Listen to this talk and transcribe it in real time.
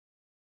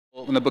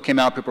When the book came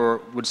out,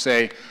 people would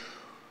say,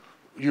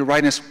 "You're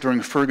writing this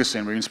during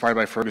Ferguson. Were you inspired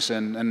by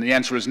Ferguson?" And the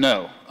answer is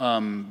no.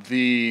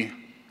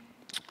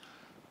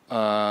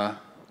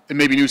 It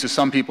may be news to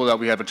some people that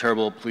we have a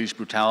terrible police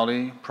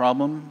brutality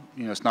problem.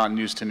 You know, it's not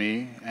news to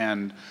me.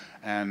 And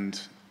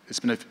it's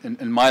been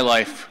in my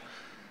life.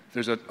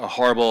 There's a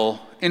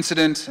horrible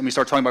incident, and we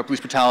start talking about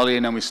police brutality,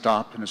 and then we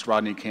stop, and it's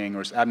Rodney King,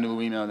 or it's Abner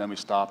Luina, and then we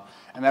stop.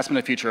 And that's been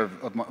a feature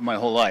of my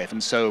whole life.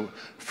 And so,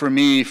 for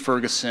me,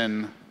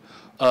 Ferguson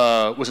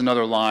was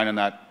another line in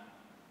that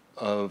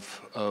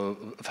of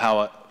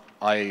how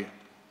I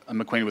am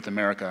acquainted with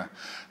America.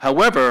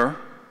 However,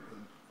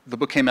 the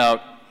book came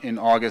out in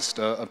August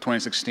of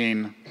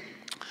 2016,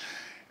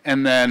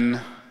 and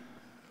then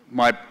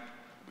my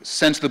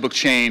sense of the book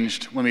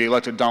changed when we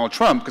elected Donald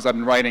Trump, because I've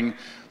been writing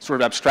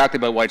sort of abstractly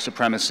about white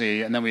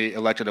supremacy, and then we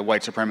elected a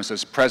white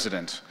supremacist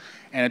president.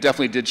 And it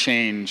definitely did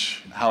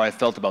change how I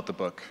felt about the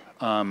book.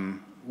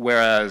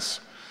 Whereas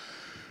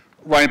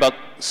writing about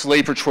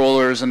slave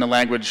patrollers and the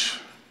language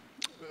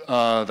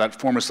that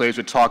former slaves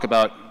would talk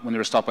about when they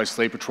were stopped by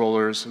slave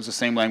patrollers, it was the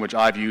same language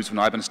I've used when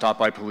I've been stopped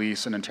by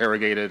police and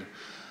interrogated.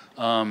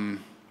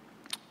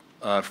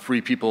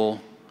 Free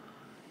people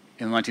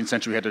in the 19th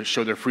century had to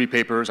show their free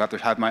papers. I have to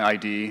have my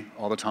ID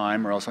all the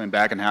time, or else something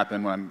bad can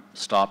happen when I'm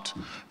stopped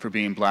for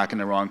being black in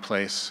the wrong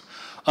place.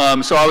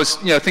 So I was,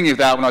 thinking of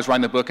that when I was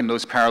writing the book, and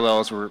those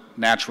parallels were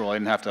natural. I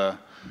didn't have to,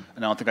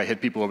 and I don't think I hit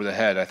people over the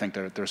head. I think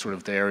they're sort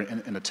of there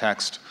in the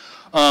text.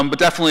 But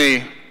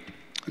definitely,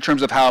 in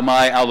terms of how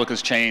my outlook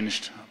has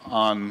changed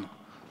on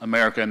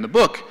America in the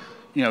book,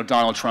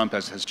 Donald Trump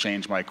has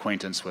changed my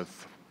acquaintance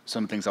with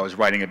some things I was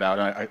writing about,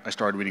 and I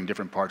started reading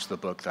different parts of the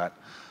book that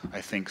I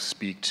think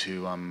speak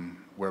to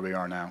where we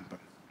are now. But